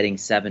 especially getting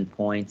 7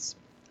 points.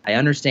 I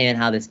understand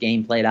how this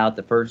game played out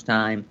the first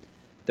time.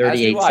 38.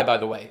 As do I, by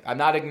the way. I'm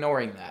not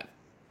ignoring that.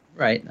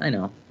 Right, I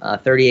know.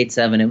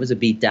 38-7, it was a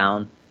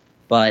beatdown.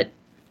 But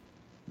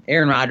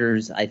Aaron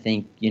Rodgers, I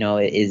think,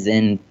 is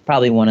in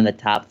probably one of the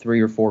top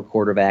 3 or 4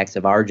 quarterbacks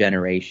of our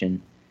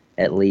generation,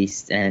 at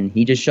least. And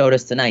he just showed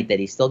us tonight that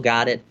he still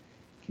got it,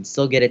 can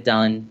still get it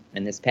done.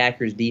 And this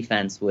Packers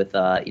defense with,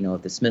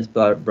 the Smith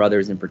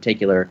brothers in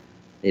particular,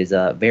 is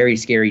a very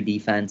scary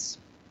defense.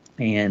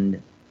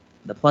 And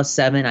the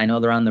 +7, I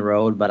know they're on the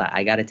road, but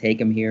I got to take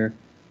them here.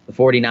 The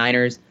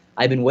 49ers,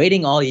 I've been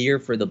waiting all year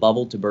for the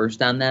bubble to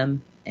burst on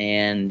them,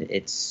 and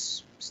it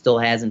still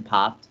hasn't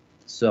popped.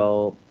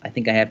 So I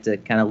think I have to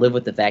kind of live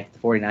with the fact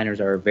that the 49ers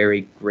are a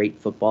very great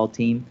football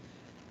team.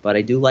 But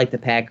I do like the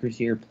Packers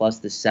here, plus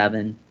the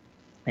 7.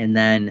 And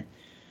then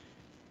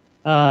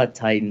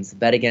Titans,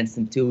 bet against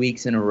them 2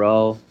 weeks in a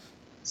row.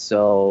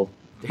 So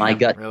my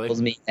gut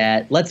tells me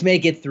that. Let's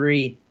make it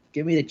 3.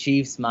 Give me the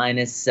Chiefs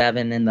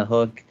 -7 in the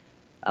hook.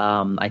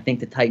 I think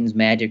the Titans'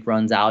 magic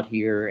runs out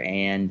here,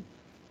 and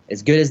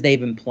as good as they've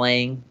been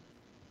playing,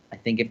 I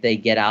think if they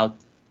get out,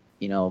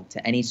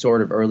 to any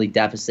sort of early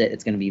deficit,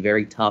 it's going to be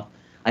very tough.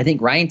 I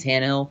think Ryan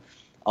Tannehill,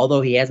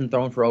 although he hasn't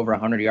thrown for over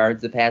 100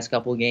 yards the past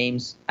couple of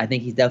games, I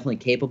think he's definitely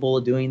capable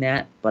of doing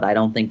that, but I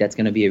don't think that's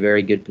going to be a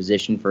very good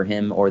position for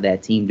him or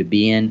that team to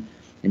be in.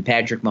 And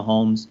Patrick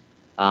Mahomes,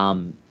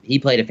 he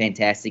played a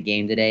fantastic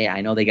game today.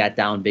 I know they got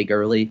down big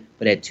early,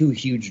 but had 2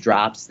 huge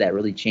drops that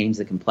really changed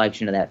the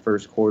complexion of that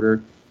first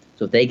quarter.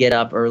 So if they get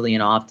up early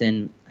and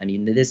often,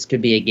 this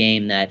could be a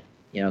game that,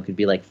 could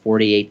be like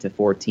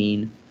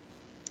 48-14.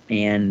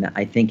 and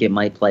I think it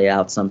might play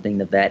out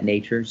something of that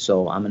nature.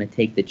 So I'm going to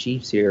take the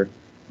Chiefs here,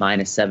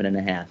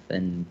 -7.5,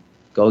 and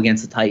go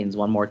against the Titans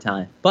one more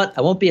time. But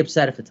I won't be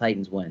upset if the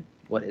Titans win.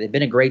 They've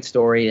been a great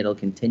story. It'll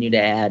continue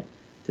to add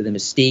to the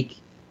mystique.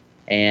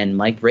 And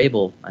Mike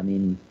Vrabel, I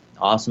mean,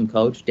 awesome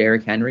coach.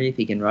 Derrick Henry, if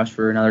he can rush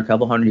for another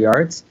couple hundred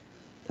yards,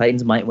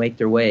 Titans might make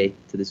their way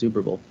to the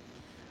Super Bowl.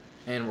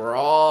 And we're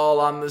all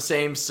on the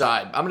same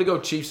side. I'm going to go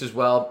Chiefs as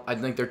well. I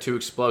think they're too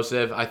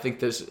explosive. I think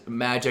this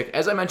magic,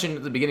 as I mentioned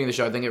at the beginning of the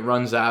show, I think it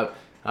runs out.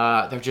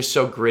 They're just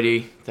so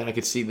gritty that I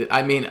could see that.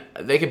 I mean,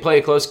 they could play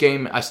a close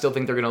game. I still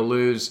think they're going to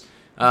lose.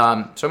 So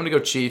I'm going to go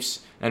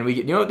Chiefs. And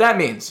you know what that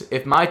means?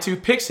 If my 2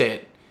 picks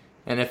hit,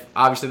 and if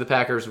obviously the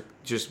Packers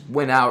just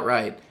win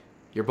outright,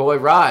 your boy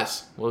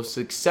Roz will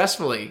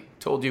successfully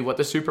told you what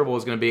the Super Bowl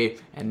is going to be.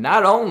 And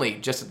not only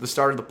just at the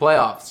start of the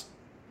playoffs,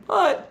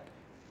 but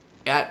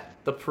at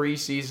the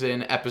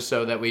preseason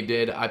episode that we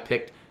did, I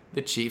picked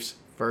the Chiefs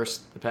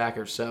versus the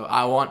Packers. So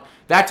I want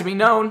that to be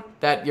known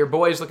that your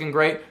boy is looking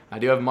great. I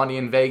do have money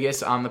in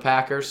Vegas on the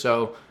Packers,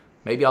 so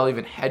maybe I'll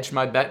even hedge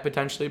my bet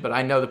potentially, but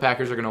I know the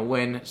Packers are going to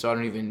win, so I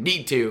don't even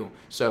need to.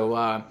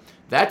 So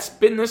that's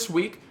been this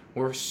week.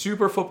 We're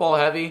super football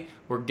heavy.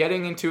 We're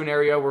getting into an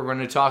area where we're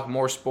going to talk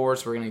more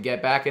sports. We're going to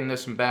get back into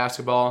some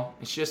basketball.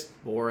 It's just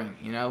boring,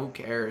 who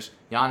cares?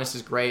 Giannis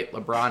is great.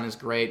 LeBron is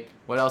great.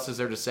 What else is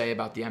there to say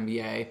about the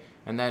NBA?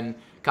 And then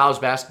college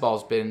basketball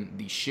has been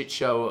the shit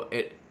show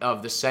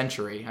of the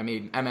century. I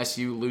mean,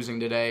 MSU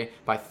losing today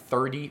by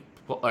 30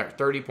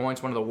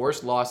 points, one of the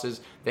worst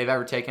losses they've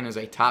ever taken as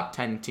a top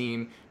 10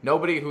 team.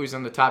 Nobody who's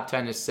in the top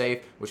 10 is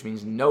safe, which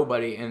means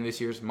nobody in this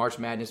year's March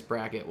Madness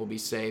bracket will be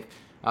safe.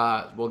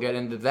 We'll get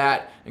into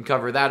that and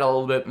cover that a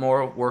little bit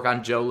more. Work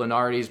on Joe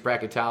Lunardi's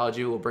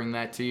bracketology. We'll bring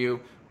that to you.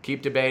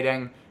 Keep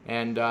debating.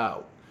 And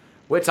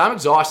Wits, I'm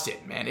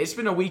exhausted, man. It's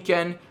been a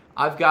weekend.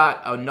 I've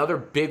got another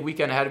big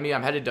weekend ahead of me.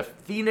 I'm headed to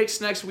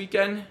Phoenix next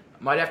weekend.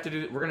 We're gonna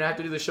have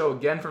to do the show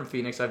again from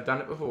Phoenix. I've done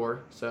it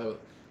before, so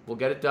we'll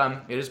get it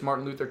done. It is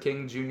Martin Luther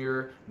King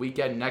Jr.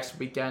 weekend next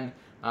weekend.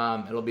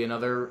 It'll be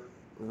another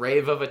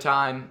rave of a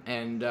time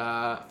and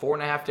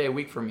 4.5 day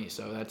week for me.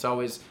 So that's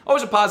always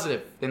a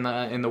positive in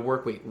the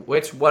work week.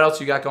 What else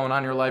you got going on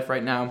in your life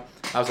right now?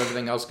 How's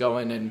everything else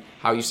going, and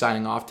how are you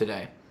signing off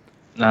today?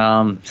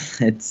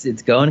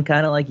 It's going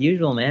kind of like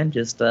usual, man.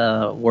 Just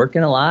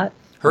working a lot.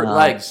 Hurting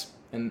legs,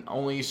 and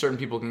only certain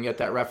people can get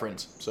that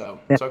reference, so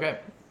it's okay.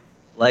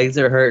 Legs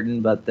are hurting,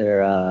 but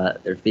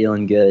they're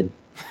feeling good.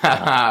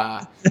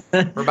 We're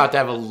about to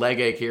have a leg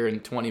ache here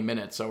in 20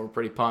 minutes, so we're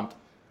pretty pumped.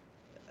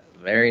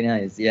 Very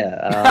nice,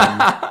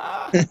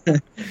 yeah.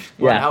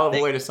 What a hell of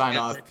a way to sign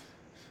off.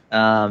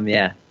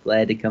 Yeah,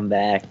 glad to come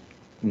back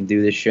and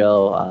do the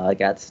show. I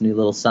got this new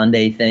little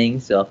Sunday thing,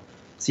 so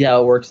see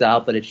how it works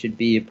out, but it should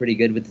be pretty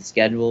good with the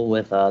schedule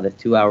with the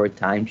 2-hour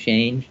time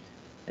change.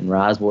 And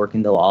Roz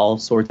working till all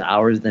sorts of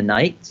hours of the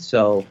night.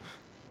 So,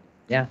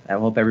 yeah, I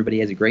hope everybody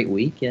has a great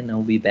week, and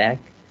I'll be back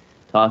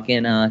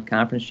talking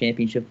conference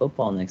championship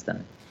football next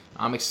time.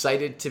 I'm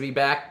excited to be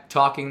back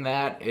talking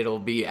that. It'll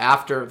be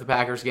after the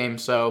Packers game,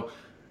 so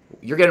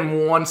you're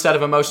getting one set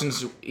of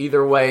emotions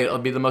either way. It'll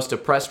be the most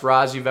depressed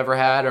Roz you've ever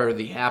had or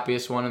the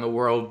happiest one in the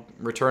world.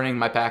 Returning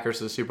my Packers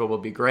to the Super Bowl will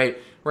be great.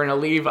 We're going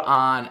to leave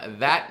on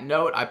that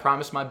note. I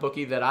promised my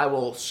bookie that I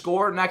will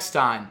score next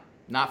time.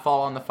 Not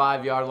fall on the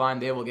 5-yard line.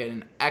 They will get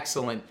an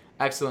excellent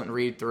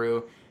read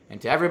through.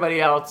 And to everybody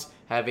else,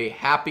 have a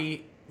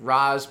happy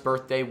Roz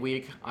birthday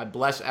week. I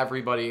bless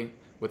everybody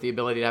with the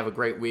ability to have a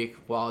great week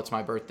while it's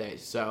my birthday.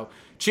 So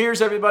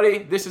cheers, everybody.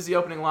 This is the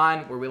opening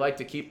line where we like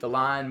to keep the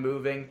line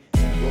moving.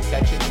 We'll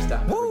catch you next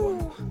time,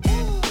 everyone.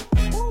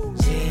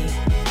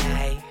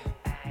 G-A-K.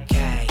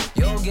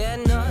 You'll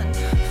get none.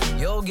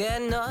 You'll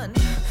get none.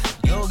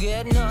 You'll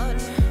get none.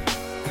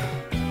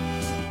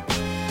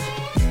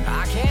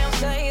 I can't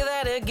say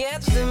that it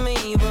gets to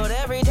me, but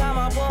every time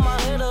I pull my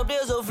head up,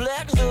 there's a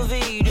flex to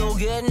feed. You'll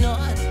get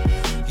none,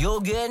 you'll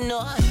get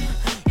none,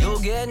 you'll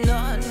get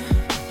none,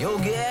 you'll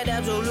get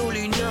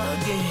absolutely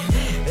nothing.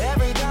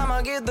 Every time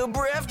I get the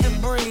breath to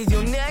breathe,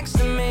 you're next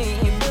to me,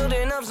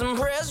 building up some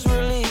press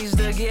release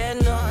to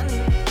get none.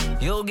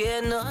 You'll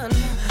get none,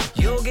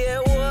 you'll get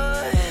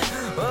what?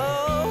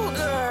 Oh,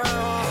 girl.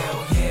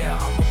 Hell yeah,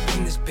 I'm up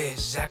in this bitch,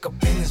 Zach up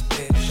in this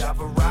bitch. I've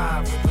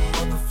arrived with a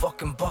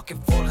motherfucking bucket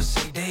full of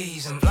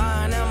CDs. I'm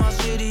flying out my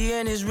city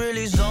and it's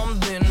really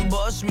something.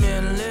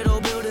 Bushmen,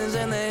 little buildings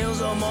and the hills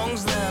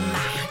amongst them.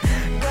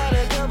 Got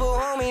a couple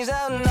homies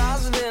out in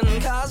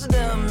Austin, cost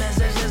them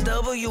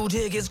SSSW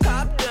tickets,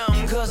 cop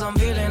them. Cause I'm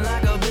feeling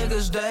like a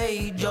bigger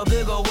stage, a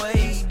bigger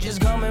weight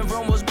just coming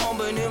from what's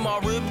pumping in my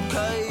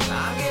ribcage.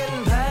 I'm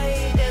getting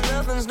paid and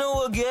nothing's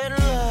new again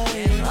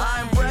late.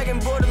 I ain't bragging,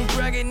 but I'm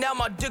dragging out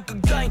my dick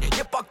again.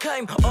 Yep, I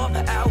came up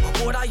out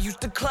what I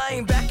used to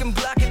claim back in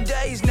blacker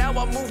days. Now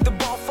I move the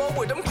ball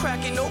forward, I'm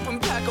cracking open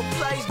pack of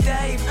plays.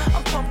 Dave,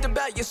 I'm pumped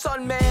about your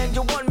son, man.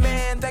 You're one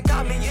man that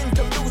got me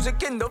into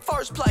music in the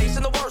first place.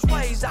 In the worst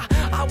ways, I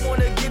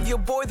wanna give your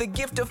boy the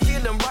gift of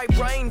feeling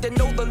right-brained and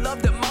know the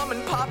love that mom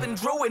and pop and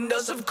Drew and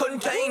us have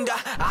contained.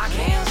 I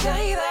can't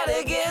say that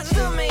it gets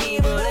to me,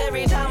 but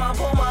every time I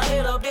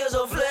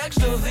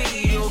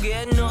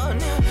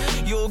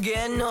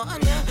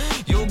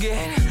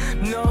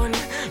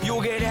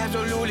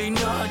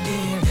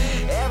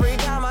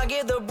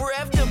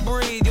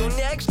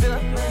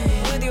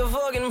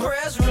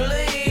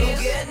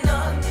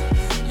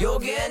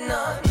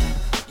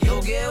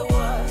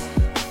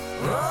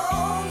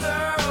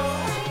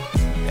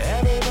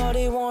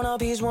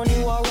piece when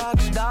you are a rock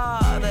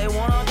star. They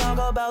wanna talk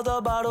about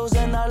the bottles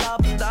and the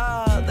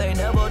lobster. They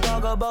never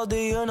talk about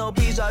the inner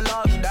peace I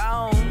locked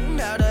down.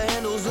 How to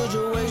handle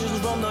situations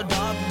from the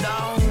top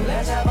down.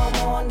 Let's have a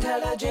more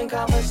intelligent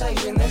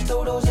conversation. This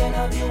dude's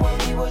interviewing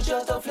me was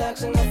just a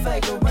flex and a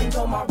faker.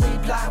 Until my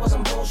reply was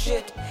some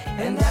bullshit.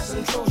 And that's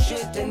some true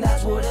shit. And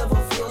that's whatever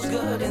feels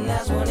good. And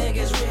that's when it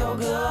gets real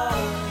good.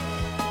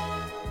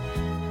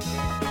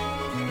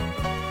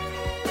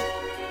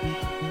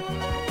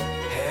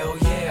 Hell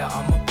yeah,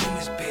 I'm up in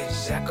this bitch.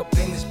 Zach up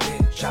in this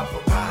bitch. I've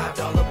arrived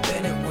all up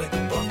in it with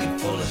a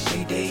bucket full of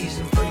CDs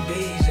and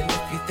freebies. And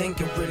if you think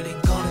you're really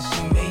gonna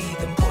see me,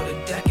 then put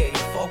a decade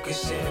of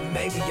focus in and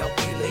maybe I'll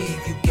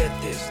believe you get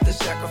this. The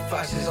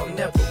sacrifices, I'll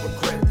never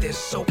regret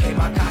this. Okay,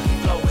 my cocky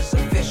flow is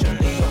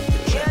officially off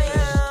the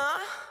checklist.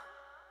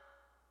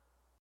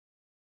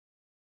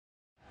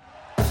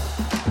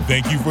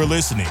 Thank you for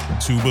listening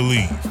to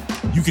Believe.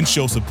 You can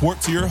show support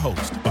to your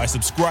host by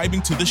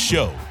subscribing to the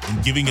show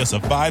and giving us a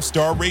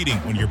 5-star rating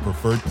on your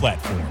preferred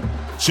platform.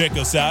 Check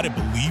us out at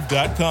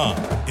Believe.com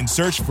and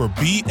search for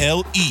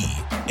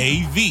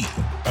BLEAV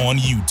on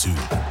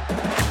YouTube.